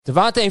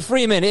Devonta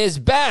Freeman is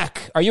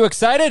back. Are you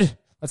excited?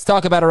 Let's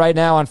talk about it right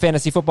now on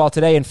Fantasy Football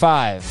Today in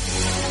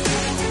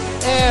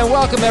 5. And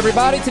welcome,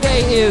 everybody.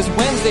 Today is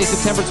Wednesday,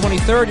 September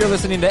 23rd. You're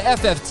listening to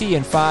FFT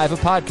in 5, a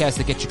podcast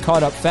that gets you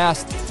caught up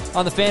fast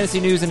on the fantasy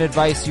news and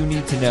advice you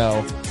need to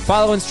know.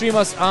 Follow and stream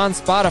us on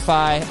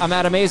Spotify. I'm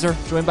Adam Azer,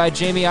 joined by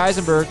Jamie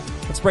Eisenberg.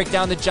 Let's break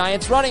down the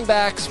Giants running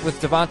backs with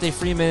Devonta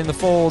Freeman in the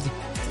fold.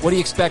 What do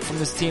you expect from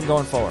this team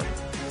going forward?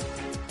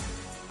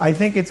 I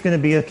think it's going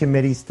to be a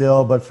committee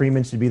still, but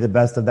Freeman should be the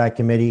best of that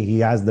committee. He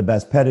has the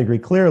best pedigree,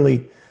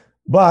 clearly.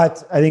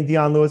 But I think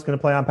Deion Lewis is going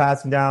to play on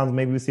passing downs.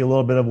 Maybe we see a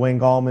little bit of Wayne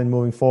Gallman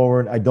moving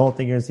forward. I don't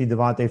think you're going to see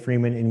Devonta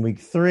Freeman in week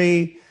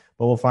 3,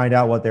 but we'll find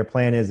out what their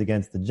plan is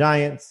against the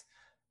Giants.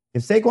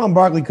 If Saquon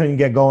Barkley couldn't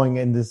get going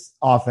in this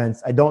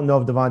offense, I don't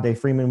know if Devonta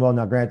Freeman will.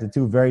 Now, granted,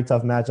 2 very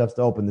tough matchups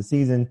to open the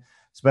season,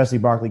 especially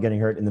Barkley getting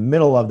hurt in the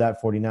middle of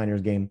that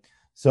 49ers game.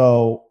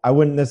 So I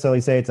wouldn't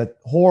necessarily say it's a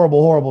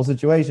horrible, horrible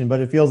situation, but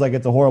it feels like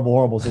it's a horrible,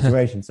 horrible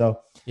situation. So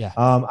yeah,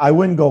 I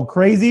wouldn't go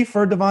crazy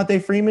for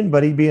Devonta Freeman,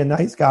 but he'd be a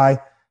nice guy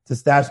to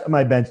stash on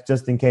my bench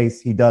just in case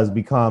he does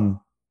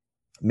become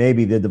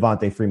maybe the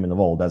Devonta Freeman of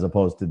old as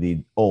opposed to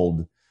the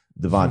old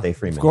Devonta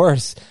Freeman. Of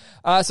course.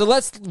 So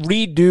let's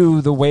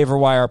redo the waiver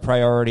wire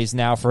priorities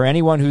now for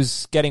anyone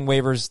who's getting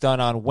waivers done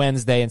on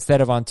Wednesday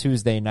instead of on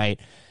Tuesday night.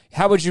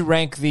 How would you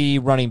rank the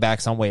running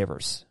backs on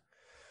waivers?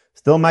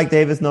 Still Mike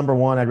Davis, number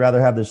 1. I'd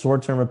rather have the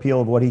short-term appeal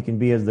of what he can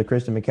be as the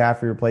Christian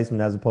McCaffrey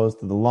replacement as opposed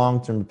to the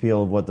long-term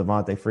appeal of what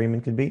Devonta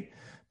Freeman could be.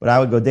 But I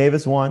would go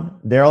Davis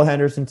 1, Darrell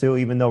Henderson 2,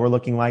 even though we're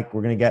looking like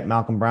we're going to get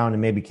Malcolm Brown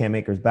and maybe Cam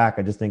Akers back.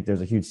 I just think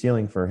there's a huge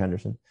ceiling for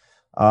Henderson.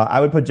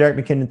 I would put Jerick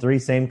McKinnon 3,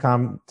 same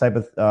type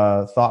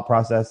of thought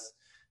process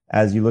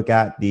as you look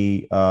at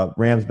the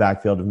Rams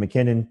backfield. If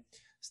McKinnon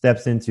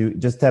steps into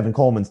just Tevin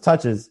Coleman's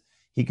touches,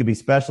 he could be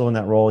special in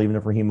that role, even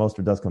if Raheem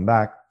Mostert does come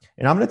back.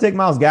 And I'm going to take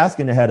Myles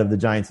Gaskin ahead of the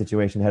Giants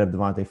situation, ahead of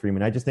Devonta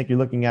Freeman. I just think you're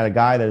looking at a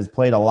guy that has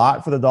played a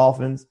lot for the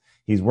Dolphins.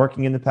 He's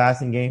working in the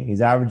passing game.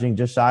 He's averaging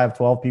just shy of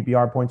 12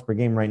 PPR points per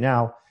game right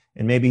now.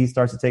 And maybe he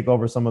starts to take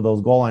over some of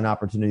those goal line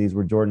opportunities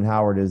where Jordan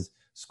Howard is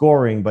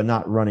scoring but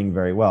not running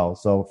very well.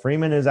 So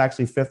Freeman is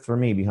actually 5th for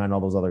me behind all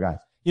those other guys.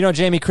 You know,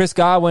 Jamie, Chris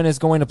Godwin is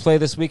going to play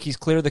this week. He's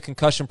cleared the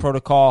concussion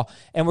protocol,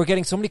 and we're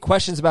getting so many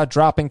questions about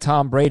dropping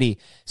Tom Brady.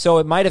 So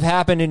it might have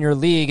happened in your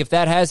league. If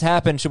that has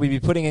happened, should we be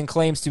putting in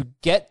claims to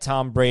get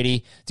Tom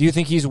Brady? Do you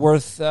think he's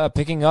worth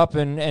picking up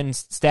and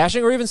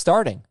stashing or even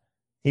starting?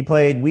 He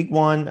played week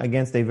 1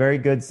 against a very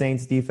good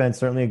Saints defense,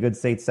 certainly a good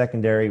Saints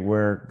secondary,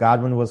 where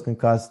Godwin was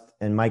concussed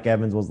and Mike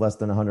Evans was less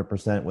than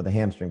 100% with a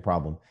hamstring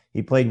problem.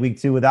 He played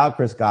week 2 without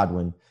Chris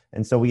Godwin.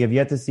 And so we have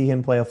yet to see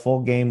him play a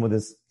full game with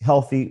his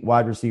healthy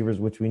wide receivers,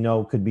 which we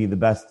know could be the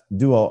best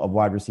duo of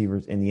wide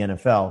receivers in the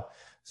NFL.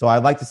 So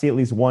I'd like to see at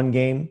least one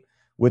game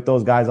with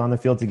those guys on the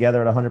field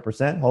together at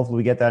 100%. Hopefully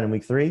we get that in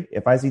week 3.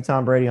 If I see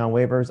Tom Brady on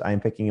waivers, I am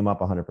picking him up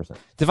 100%.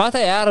 Devonta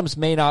Adams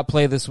may not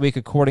play this week,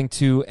 according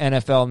to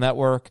NFL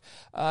Network.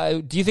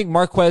 Do you think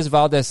Marquez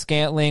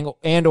Valdez-Scantling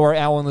and or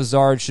Allen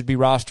Lazard should be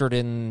rostered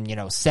in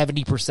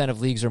 70%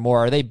 of leagues or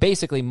more? Are they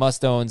basically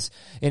must-owns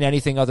in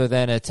anything other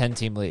than a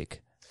 10-team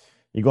league?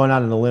 You're going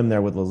out on a limb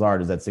there with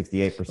Lazard. Is at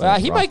 68%. Well,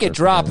 he might get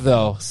dropped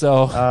though.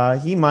 So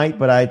he might,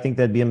 but I think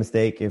that'd be a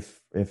mistake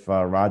if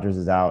Rodgers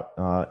is out.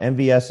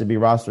 MVS should be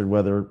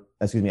rostered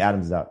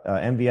Adams is out.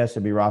 MVS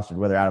should be rostered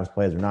whether Adams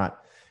plays or not.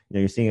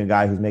 You're seeing a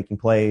guy who's making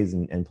plays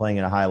and playing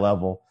at a high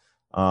level.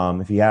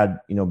 If he had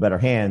better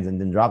hands and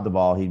didn't drop the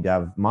ball, he'd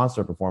have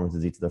monster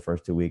performances each of the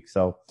first 2 weeks.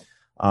 So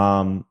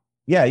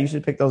you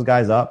should pick those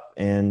guys up.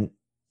 And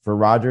for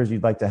Rodgers,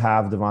 you'd like to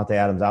have Devonta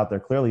Adams out there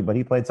clearly, but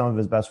he played some of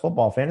his best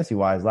football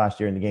fantasy-wise last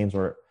year in the games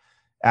where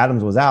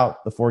Adams was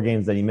out, the 4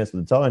 games that he missed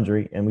with a toe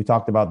injury, and we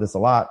talked about this a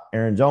lot.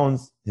 Aaron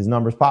Jones, his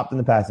numbers popped in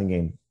the passing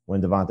game when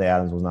Devonta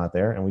Adams was not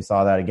there, and we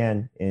saw that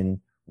again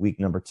in week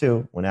number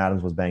 2 when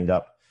Adams was banged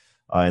up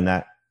in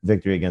that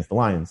victory against the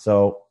Lions.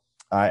 So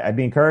I'd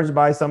be encouraged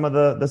by some of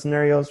the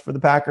scenarios for the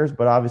Packers,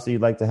 but obviously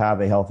you'd like to have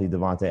a healthy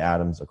Devonta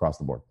Adams across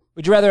the board.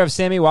 Would you rather have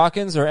Sammy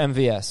Watkins or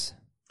MVS?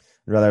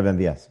 I'd rather have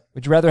MVS.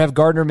 Would you rather have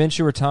Gardner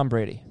Minshew or Tom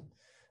Brady?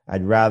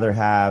 I'd rather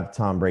have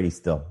Tom Brady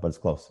still, but it's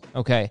close.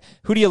 Okay.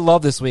 Who do you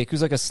love this week?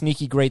 Who's like a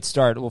sneaky great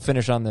start? We'll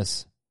finish on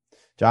this.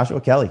 Joshua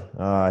Kelly.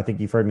 I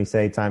think you've heard me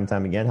say time and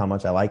time again how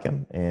much I like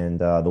him. And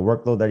the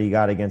workload that he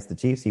got against the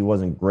Chiefs, he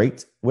wasn't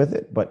great with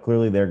it, but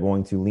clearly they're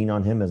going to lean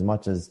on him as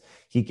much as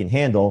he can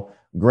handle.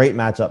 Great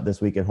matchup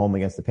this week at home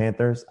against the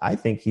Panthers. I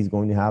think he's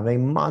going to have a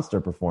monster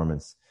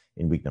performance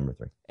in week number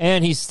 3.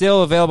 And he's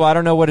still available. I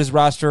don't know what his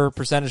roster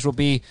percentage will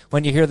be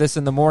when you hear this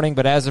in the morning,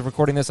 but as of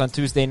recording this on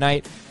Tuesday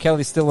night,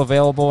 Kelly's still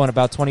available in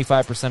about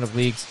 25% of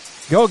leagues.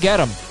 Go get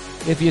him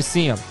if you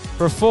see him.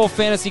 For full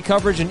fantasy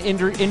coverage and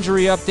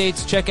injury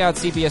updates, check out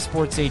CBS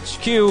Sports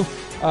HQ.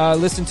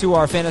 Listen to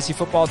our Fantasy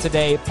Football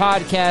Today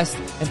podcast.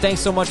 And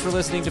thanks so much for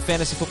listening to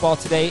Fantasy Football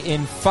Today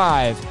in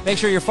 5. Make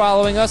sure you're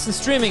following us and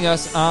streaming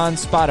us on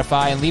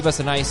Spotify and leave us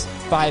a nice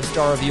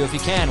 5-star review if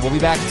you can. We'll be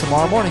back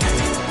tomorrow morning.